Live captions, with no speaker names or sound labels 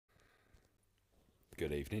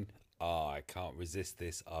Good evening. I can't resist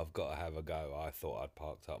this. I've got to have a go. I thought I'd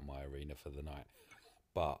parked up my arena for the night.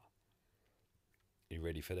 But, you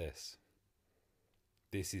ready for this?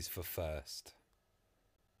 This is for first.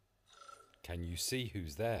 Can you see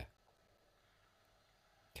who's there?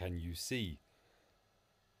 Can you see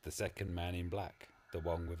the second man in black? The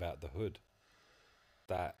one without the hood?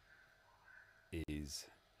 That is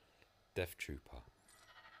Death Trooper.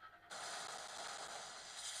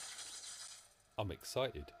 I'm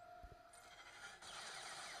excited.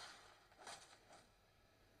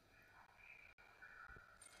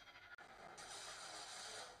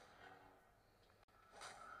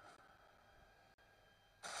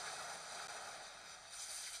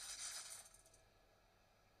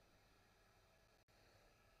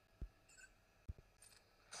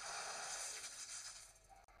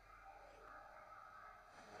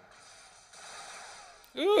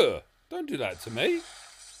 Ugh! Don't do that to me.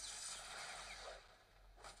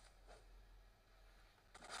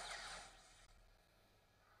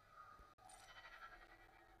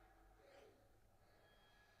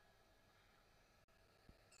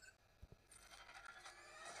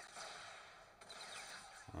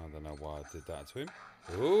 I don't know why I did that to him.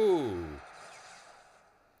 Ooh!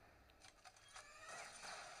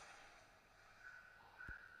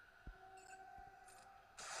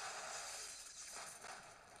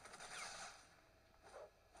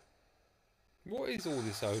 What is all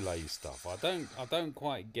this Olay stuff? I don't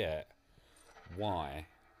quite get why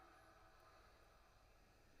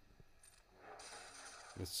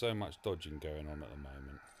there's so much dodging going on at the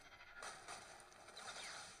moment.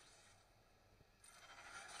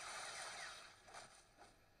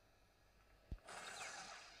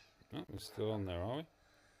 Oh, we're still on there, are we?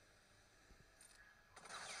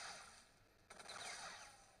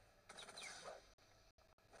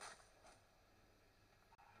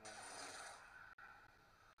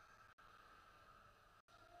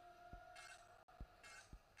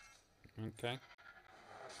 Okay.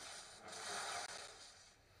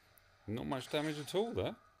 Not much damage at all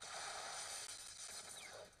there.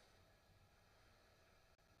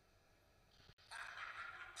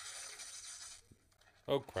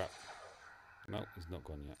 Oh crap. No, he's not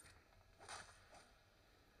gone yet.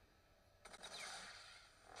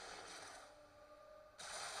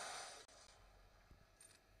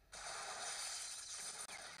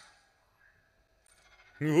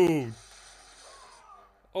 Oh,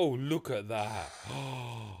 oh, look at that.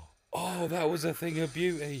 Oh, that was a thing of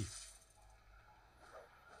beauty.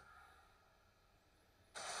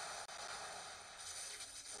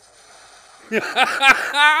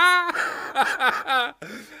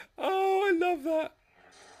 Oh, I love that.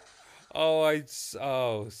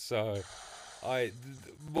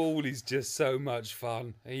 Maul is just so much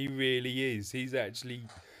fun. He really is. He's actually,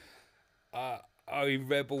 I mean,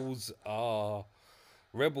 Rebels are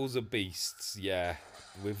beasts, yeah,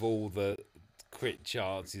 with all the crit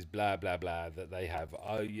chances, blah blah blah that they have.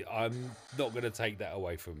 I'm not going to take that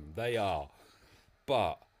away from them. They are,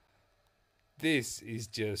 but this is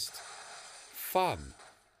just fun.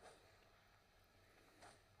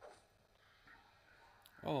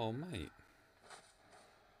 Oh mate,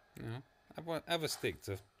 you know, have a stick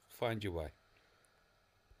to find your way.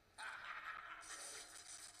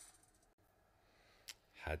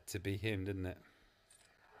 Had to be him, didn't it?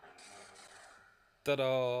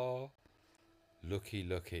 Ta-da! Looky,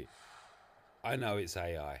 looky. I know it's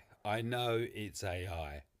AI. I know it's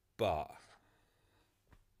AI, but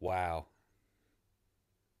wow.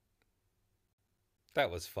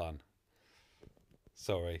 That was fun.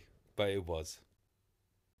 Sorry, but it was.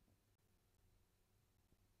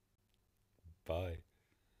 Bye.